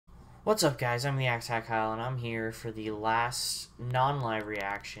What's up, guys? I'm the AckAttack Kyle, and I'm here for the last non-live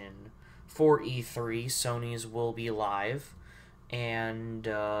reaction for E3. Sony's will be live, and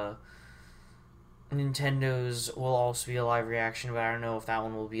Nintendo's will also be a live reaction, but I don't know if that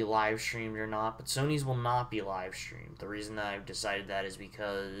one will be live streamed or not. But Sony's will not be live streamed. The reason that I've decided that is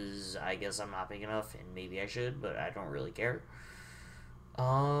because I guess I'm not big enough, and maybe I should, but I don't really care.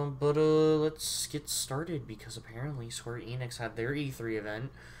 Let's get started, because apparently Square Enix had their E3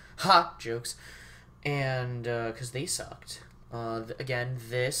 event. Ha! Jokes. And, because they sucked. Again,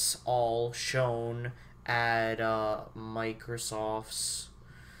 this all shown at, Microsoft's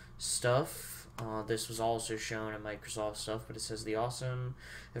stuff. This was also shown at Microsoft stuff, but it says the awesome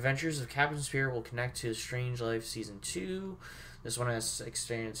adventures of Captain Spirit will connect to Strange Life Season 2. This one has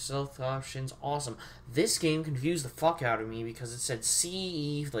expanded stealth options. Awesome. This game confused the fuck out of me because it said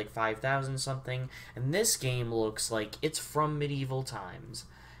CE, like 5,000 something, and this game looks like it's from medieval times.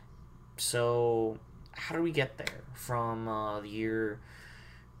 So, how do we get there? From the year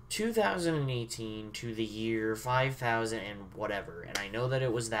 2018 to the year 5000 and whatever. And I know that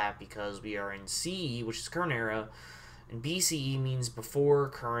it was that because we are in CE, which is current era, and BCE means before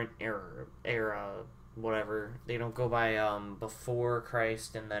current era, whatever. They don't go by before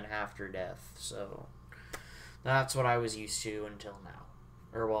Christ and then after death. So, that's what I was used to until now.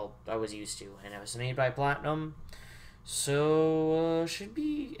 Or, well, I was used to. And it was made by Platinum. So, should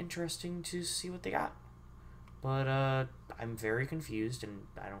be interesting to see what they got. But, I'm very confused, and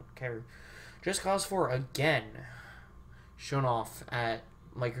I don't care. Just Cause 4, again, shown off at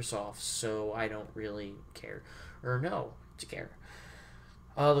Microsoft, so I don't really care. Or no, to care.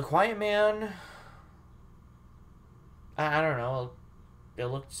 The Quiet Man, I don't know, it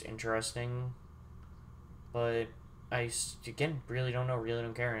looked interesting, but I, again, really don't know, really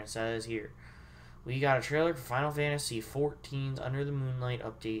don't care, and it says here. We got a trailer for Final Fantasy XIV's Under the Moonlight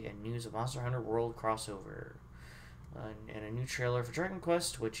update and news of Monster Hunter World crossover. And a new trailer for Dragon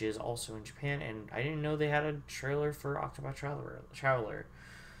Quest, which is also in Japan, and I didn't know they had a trailer for Octopath Traveler.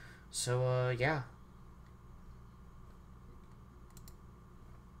 So, yeah.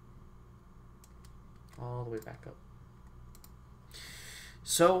 All the way back up.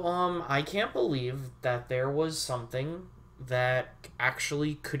 So, I can't believe that there was something that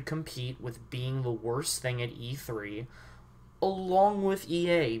actually could compete with being the worst thing at E3 along with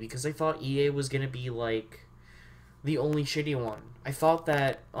EA, because I thought EA was gonna be like the only shitty one. I thought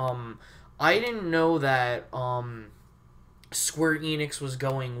that I didn't know that Square Enix was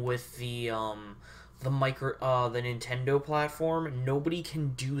going with the Nintendo platform. Nobody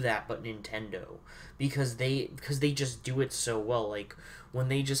can do that but Nintendo, because they just do it so well. Like when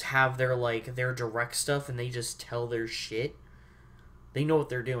they just have their direct stuff and they just tell their shit, they know what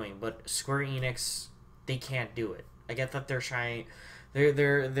they're doing. But Square Enix, they can't do it. I get that they're trying,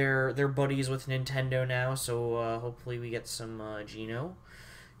 they're buddies with Nintendo now, so hopefully we get some Geno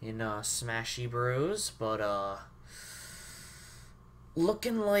in Smashy Bros. But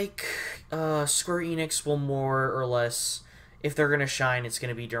looking like Square Enix will more or less, if they're gonna shine, it's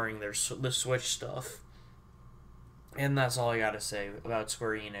gonna be during the Switch stuff. And that's all I gotta say about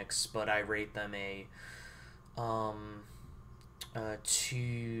Square Enix. But I rate them a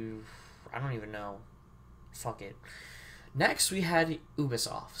two. I don't even know. Fuck it. Next, we had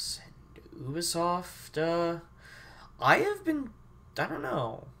Ubisoft. And Ubisoft, I don't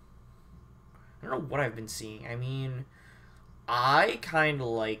know. I don't know what I've been seeing. I mean, I kind of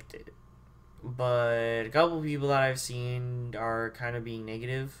liked it. But a couple of people that I've seen are kind of being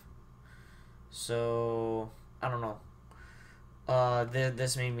negative. So, I don't know.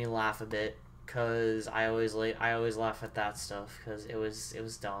 This made me laugh a bit, because I always laugh at that stuff, because it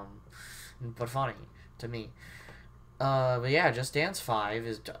was dumb, but funny to me. But yeah, Just Dance 5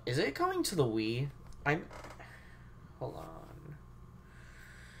 is it coming to the Wii? Hold on.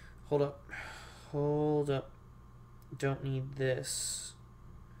 Hold up. Don't need this.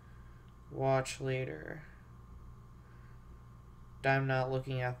 Watch later. I'm not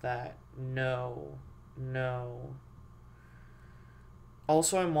looking at that. No.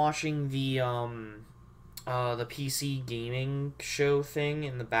 Also, I'm watching the PC gaming show thing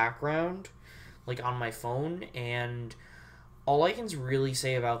in the background, like on my phone, and all I can really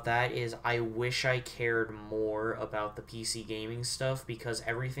say about that is I wish I cared more about the PC gaming stuff, because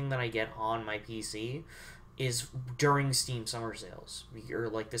everything that I get on my PC is during Steam summer sales, or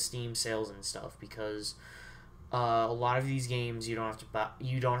like the Steam sales and stuff, because a lot of these games you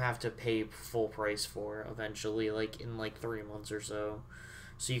don't have to pay full price for eventually, like in like 3 months or so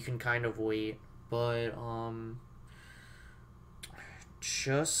you can kind of wait. But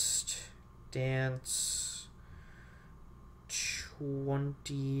Just Dance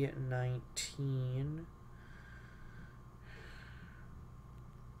 2019.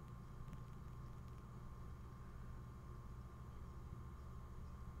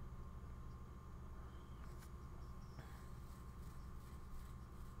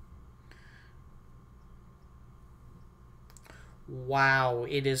 Wow,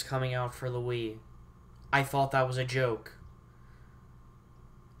 it is coming out for the Wii. I thought that was a joke.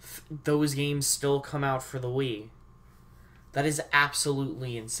 Those games still come out for the Wii. That is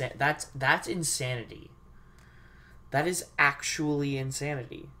absolutely insane. That's insanity. That is actually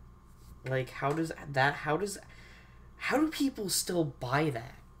insanity. Like, how do people still buy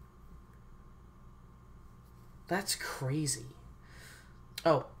that? That's crazy.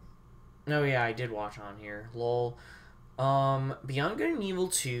 Oh. No, yeah, I did watch on here. Lol. Beyond Good and Evil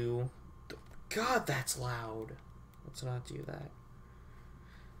 2. God, that's loud. Let's not do that.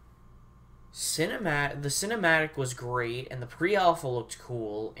 The cinematic was great, and the pre-alpha looked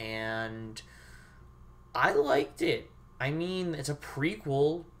cool, and I liked it. I mean, it's a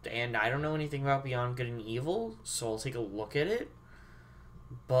prequel, and I don't know anything about Beyond Good and Evil, so I'll take a look at it.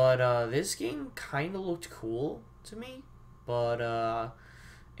 But, this game kind of looked cool to me. But, oh,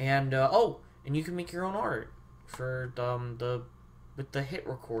 and you can make your own art for, with the hit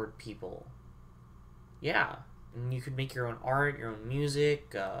record people. Yeah, and you could make your own art, your own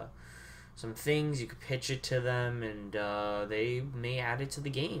music, some things, you could pitch it to them, and they may add it to the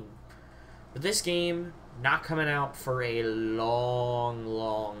game. But this game, not coming out for a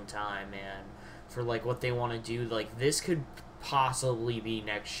long time, man. For, like, what they want to do. Like, this could possibly be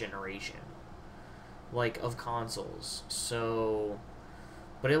next generation, like, of consoles. So,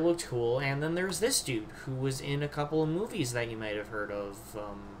 but it looked cool. And then there's this dude who was in a couple of movies that you might have heard of.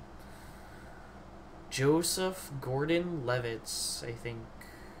 Joseph Gordon-Levitt, I think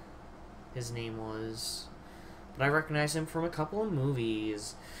his name was. But I recognize him from a couple of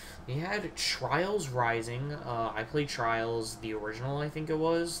movies. He had Trials Rising. I played Trials, the original, I think it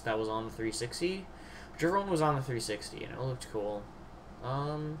was. That was on the 360. Whichever one was on the 360, and it looked cool.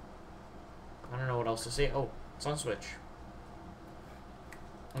 I don't know what else to say. Oh, it's on Switch.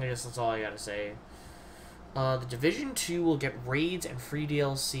 I guess that's all I gotta say. The Division 2 will get raids and free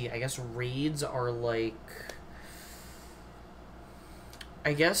DLC. I guess raids are like...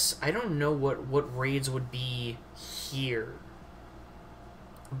 I guess, I don't know what raids would be here.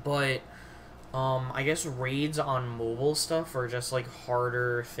 But, I guess raids on mobile stuff are just, like,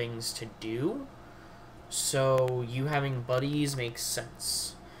 harder things to do. So, you having buddies makes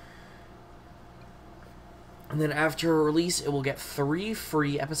sense. And then after release, it will get 3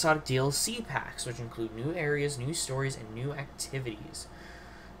 free episodic DLC packs, which include new areas, new stories, and new activities.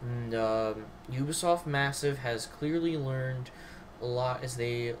 And Ubisoft Massive has clearly learned a lot as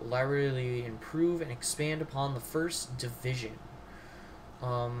they elaborately improve and expand upon the first Division.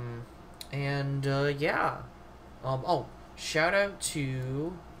 Yeah. Oh, shout out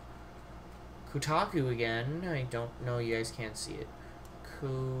to Kotaku again. I don't know, you guys can't see it.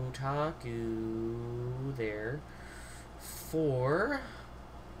 Kotaku there for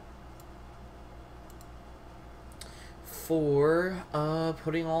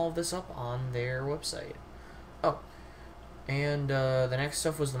putting all of this up on their website. Oh, and the next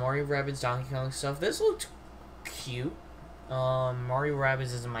stuff was the Mario Rabbids Donkey Kong stuff. This looked cute. Mario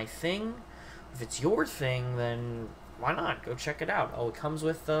Rabbids isn't my thing. If it's your thing, then why not? Go check it out. Oh, it comes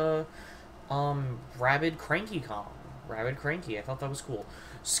with Rabid Cranky Kong. Rabid Cranky. I thought that was cool.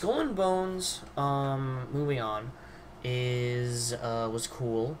 Skull and Bones, moving on, was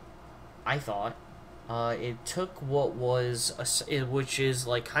cool. I thought. It took what was, which is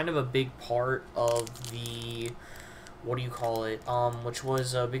like kind of a big part of the, what do you call it? Which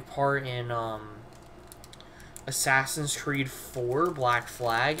was a big part in, Assassin's Creed 4 Black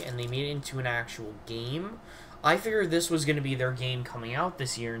Flag, and they made it into an actual game. I figured this was going to be their game coming out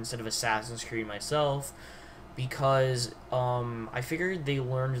this year instead of Assassin's Creed myself, because I figured they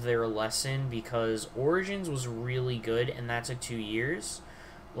learned their lesson, because Origins was really good, and that took 2 years,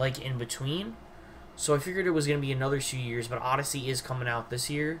 like, in between. So I figured it was going to be another 2 years, but Odyssey is coming out this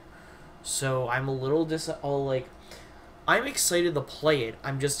year. So I'm a little I'm excited to play it.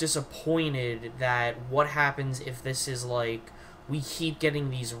 I'm just disappointed that what happens if this is, like, we keep getting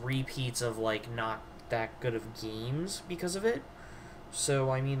these repeats of, like, not that good of games because of it.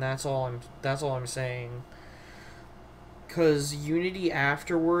 So, I mean, that's all I'm saying. Because Unity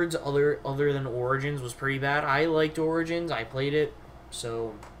afterwards, other than Origins, was pretty bad. I liked Origins. I played it.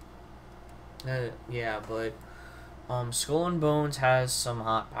 So, yeah, but Skull and Bones has some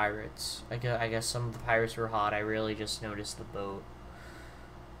hot pirates. I guess some of the pirates were hot. I really just noticed the boat.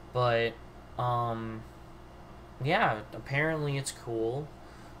 But, yeah, apparently it's cool,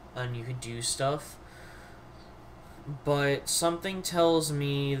 and you could do stuff. But something tells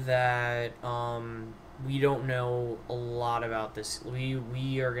me that we don't know a lot about this.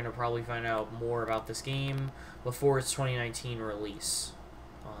 We are gonna probably find out more about this game before its 2019 release.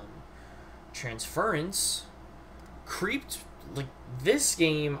 Transference creeped like this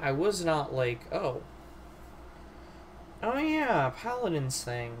game. I was not like, oh yeah, Paladins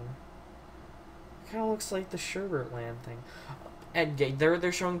thing. Kind of looks like the Sherbert Land thing. And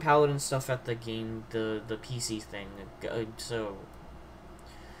they're showing Paladin stuff at the game, the PC thing. So,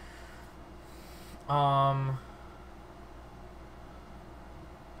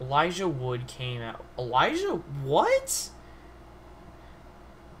 Elijah Wood came out. Elijah, what?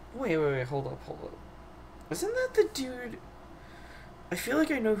 Wait, hold up. Isn't that the dude? I feel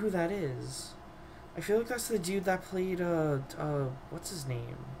like I know who that is. I feel like that's the dude that played, what's his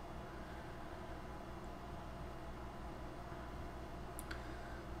name?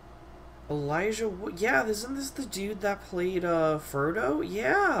 Elijah Wood. Yeah, isn't this the dude that played, Frodo?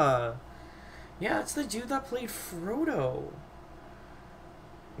 Yeah. Yeah, it's the dude that played Frodo.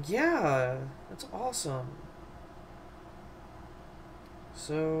 Yeah, that's awesome.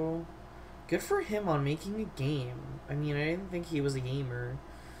 So, good for him on making a game. I mean, I didn't think he was a gamer.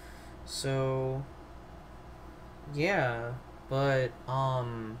 So, yeah, but,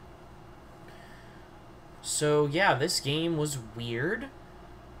 so yeah, this game was weird.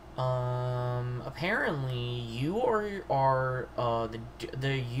 Apparently you are you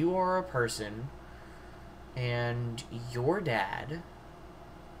are a person, and your dad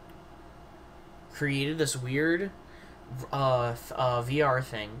created this weird VR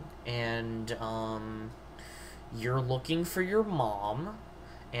thing, and you're looking for your mom,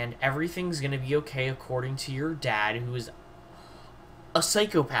 and everything's gonna be okay according to your dad, who is a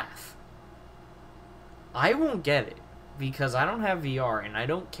psychopath. I won't get it because I don't have VR and I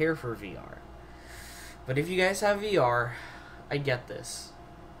don't care for VR. But if you guys have VR, I get this.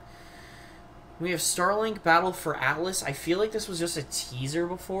 We have Starlink Battle for Atlas. I feel like this was just a teaser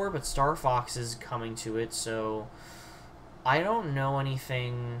before, but Star Fox is coming to it, so I don't know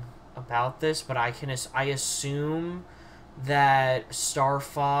anything about this, but I assume that Star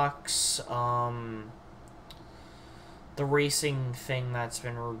Fox, the racing thing that's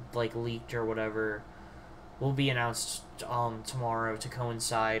been like leaked or whatever, will be announced tomorrow to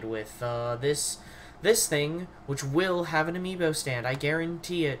coincide with this thing, which will have an amiibo stand. I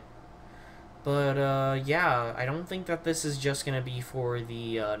guarantee it. But yeah, I don't think that this is just gonna be for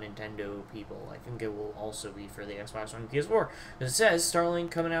the Nintendo people. I think it will also be for the Xbox One and PS4. Because it says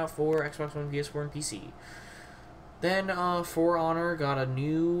Starlink coming out for Xbox One, PS4, and PC. Then For Honor got a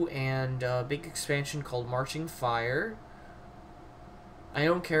new and big expansion called Marching Fire. I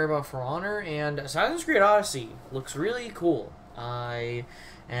don't care about For Honor, and Assassin's Creed Odyssey looks really cool. I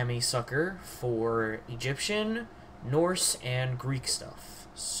am a sucker for Egyptian, Norse, and Greek stuff.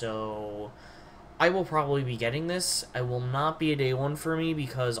 So I will probably be getting this. I will not be a day one for me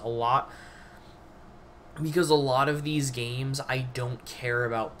because a lot of these games I don't care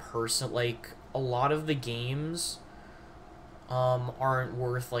about like a lot of the games aren't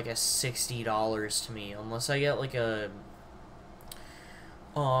worth like a $60 to me unless I get like a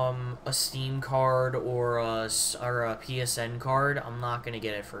Steam card or a PSN card. I'm not gonna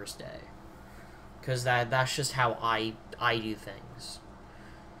get it first day, because that's just how I do things.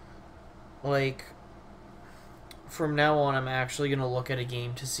 Like, from now on, I'm actually gonna look at a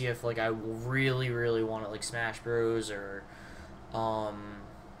game to see if like I really want it, like Smash Bros. Or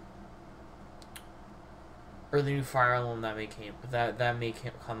the new Fire Emblem that may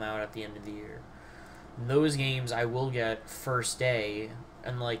come out at the end of the year. And those games I will get first day,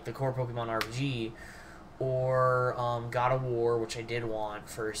 and like the core Pokemon RPG, or God of War, which I did want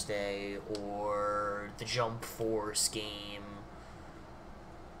first day, or the Jump Force game.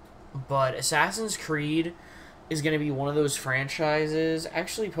 But Assassin's Creed is going to be one of those franchises.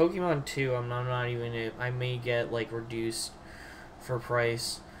 Actually, Pokemon 2, I'm not even... I may get, like, reduced for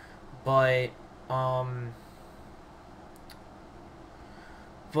price. But,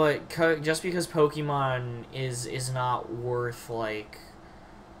 just because Pokemon is not worth, like...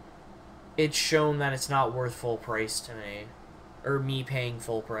 It's shown that it's not worth full price to me. Or me paying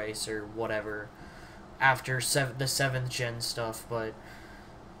full price, or whatever. After the 7th gen stuff, but...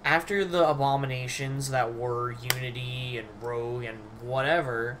 After the abominations that were Unity and Rogue and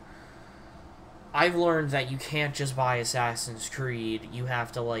whatever, I've learned that you can't just buy Assassin's Creed. You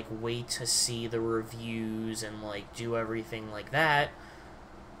have to, like, wait to see the reviews and, like, do everything like that.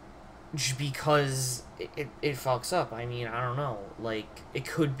 Because it fucks up. I mean, I don't know. Like, it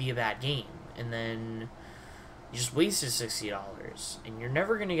could be a bad game. And then You just wasted $60, and you're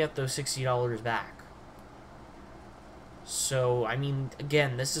never going to get those $60 back. So, I mean,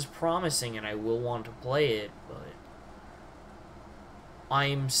 again, this is promising, and I will want to play it, but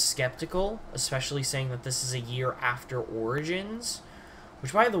I'm skeptical, especially saying that this is a year after Origins,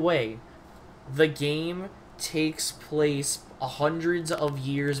 which, by the way, the game takes place hundreds of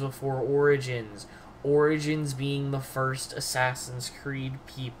years before Origins. Origins being the first Assassin's Creed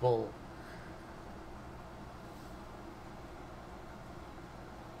people.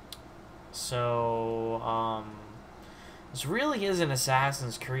 So, this really is an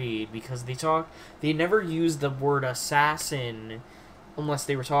Assassin's Creed because they never used the word assassin unless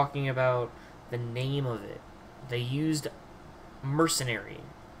they were talking about the name of it. They used mercenary.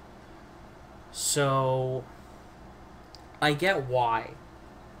 So, I get why.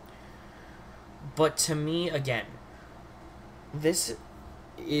 But to me, again, this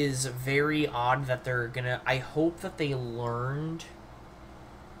is very odd that they're gonna... I hope that they learned...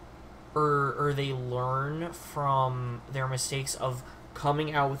 Or they learn from their mistakes of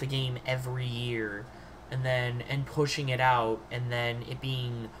coming out with a game every year and pushing it out and then it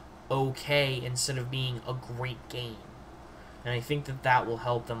being okay instead of being a great game. And I think that will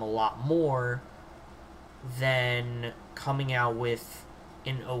help them a lot more than coming out with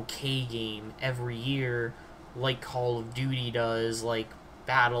an okay game every year like Call of Duty does, like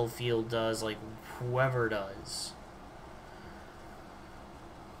Battlefield does, like whoever does.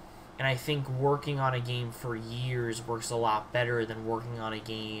 And I think working on a game for years works a lot better than working on a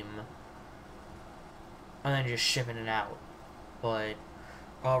game and then just shipping it out. But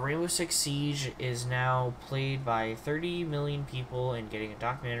Rainbow Six Siege is now played by 30 million people and getting a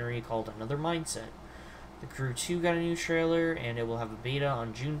documentary called Another Mindset. The Crew 2 got a new trailer, and it will have a beta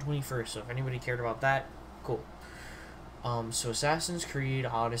on June 21st, so if anybody cared about that, cool. So Assassin's Creed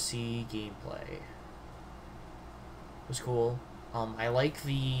Odyssey gameplay was cool. I like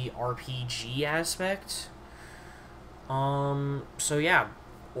the RPG aspect. So yeah,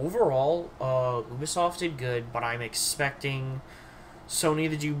 overall, Ubisoft did good, but I'm expecting Sony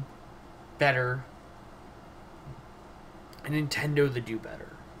to do better and Nintendo to do better.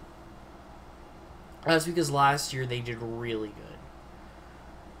 That's because last year they did really good.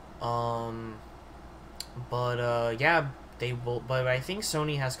 Yeah, they will. But I think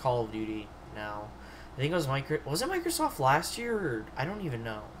Sony has Call of Duty now. I think it was Was it Microsoft last year? Or, I don't even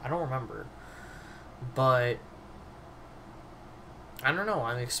know. I don't remember. But I don't know.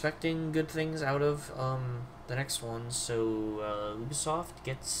 I'm expecting good things out of the next one. So Ubisoft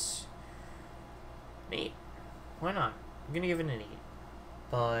gets an 8. Why not? I'm gonna give it an 8.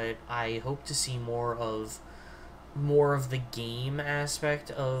 But I hope to see more of the game aspect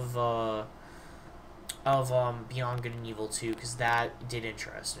of Beyond Good and Evil 2, because that did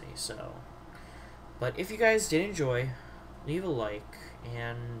interest me. So, but if you guys did enjoy, leave a like,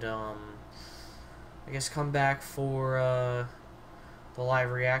 and I guess come back for the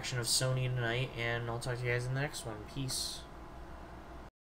live reaction of Sony tonight, and I'll talk to you guys in the next one. Peace.